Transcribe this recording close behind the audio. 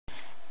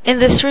In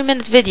this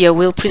 3-minute video,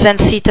 we'll present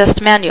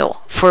SeeTestManual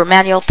for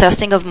manual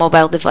testing of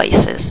mobile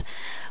devices.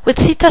 With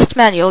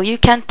SeeTestManual, you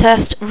can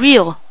test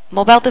real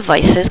mobile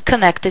devices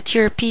connected to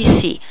your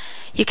PC.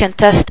 You can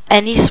test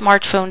any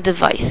smartphone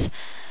device.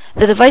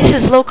 The device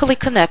is locally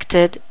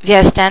connected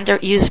via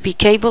standard USB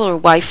cable or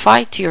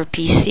Wi-Fi to your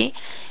PC,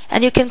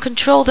 and you can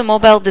control the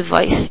mobile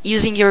device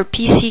using your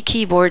PC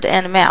keyboard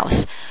and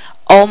mouse.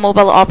 All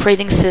mobile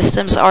operating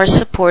systems are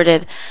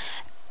supported,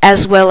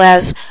 as well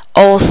as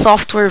all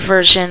software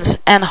versions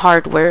and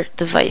hardware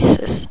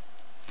devices.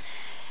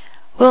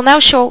 We'll now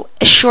show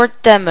a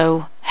short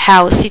demo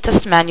how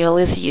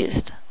SeeTestManual is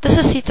used. This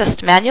is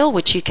SeeTestManual,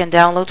 which you can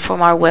download from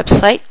our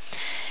website.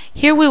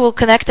 Here we will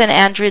connect an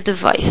Android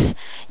device.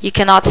 You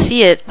cannot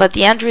see it, but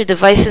the Android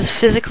device is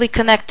physically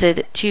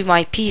connected to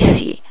my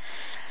PC.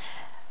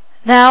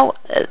 Now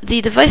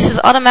the device is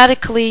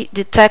automatically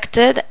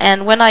detected,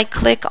 and when I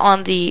click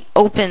on the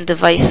Open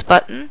Device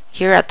button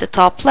here at the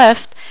top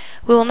left,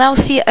 we will now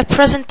see a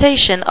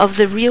presentation of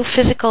the real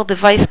physical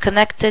device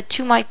connected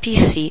to my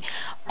PC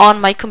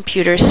on my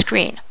computer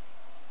screen.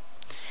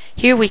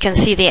 Here we can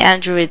see the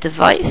Android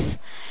device,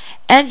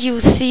 and you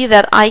see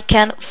that I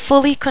can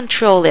fully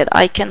control it.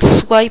 I can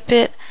swipe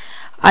it,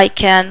 I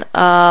can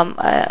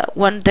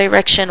one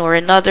direction or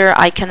another,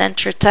 I can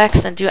enter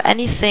text and do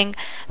anything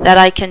that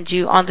I can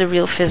do on the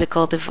real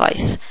physical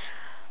device.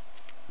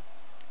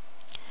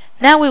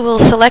 Now we will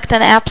select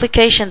an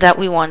application that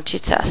we want to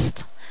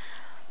test.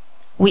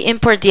 We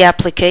import the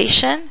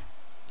application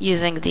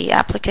using the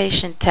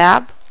Application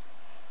tab.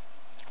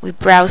 We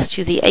browse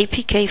to the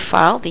APK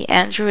file, the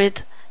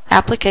Android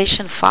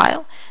application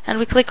file, and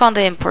we click on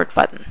the Import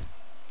button.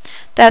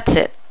 That's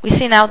it. We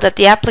see now that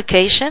the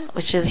application,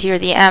 which is here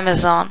the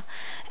Amazon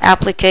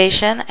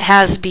application,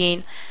 has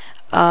been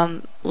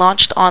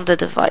launched on the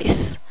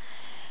device.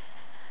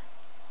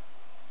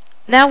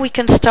 Now we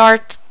can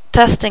start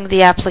testing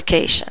the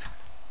application.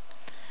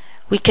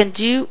 We can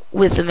do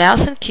with the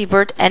mouse and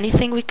keyboard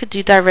anything we could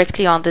do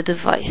directly on the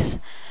device.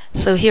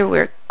 So here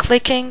we're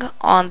clicking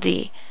on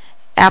the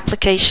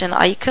application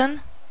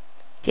icon.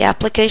 The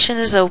application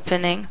is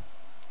opening.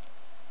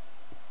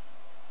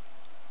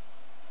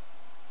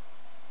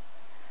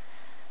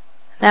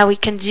 Now we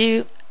can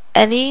do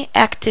any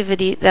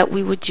activity that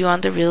we would do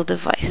on the real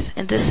device.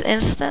 In this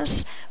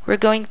instance, we're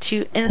going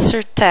to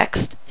insert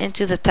text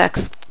into the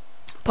text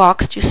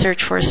box to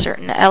search for a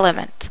certain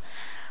element.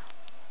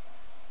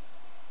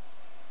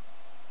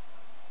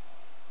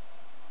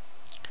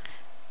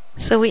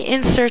 So we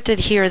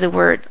inserted here the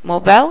word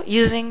mobile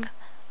using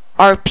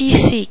our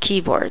PC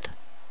keyboard,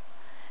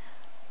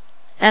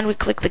 and we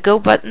click the Go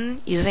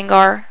button using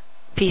our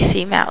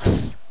PC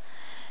mouse.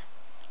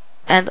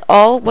 And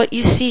all what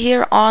you see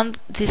here on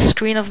the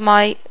screen of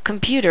my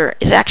computer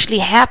is actually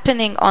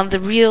happening on the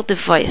real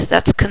device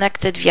that's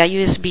connected via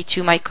USB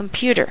to my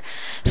computer.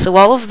 So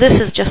all of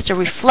this is just a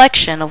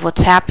reflection of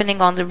what's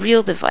happening on the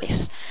real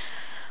device.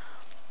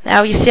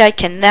 Now you see I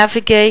can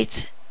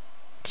navigate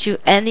to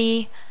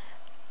any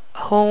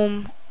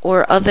home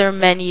or other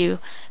menu,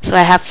 so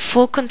I have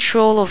full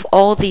control of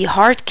all the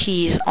hard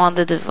keys on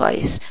the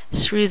device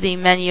through the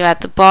menu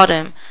at the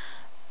bottom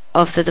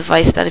of the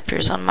device that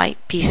appears on my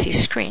PC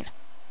screen.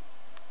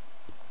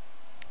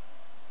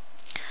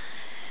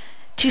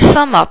 To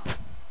sum up,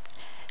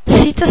 the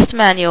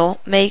SeeTestManual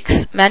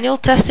makes manual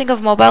testing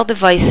of mobile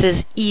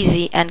devices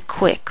easy and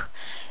quick.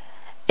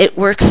 It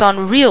works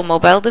on real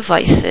mobile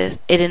devices.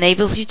 It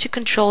enables you to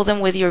control them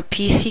with your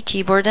PC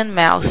keyboard and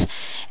mouse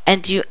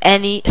and do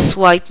any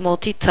swipe,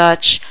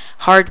 multi-touch,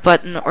 hard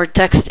button, or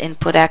text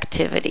input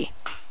activity.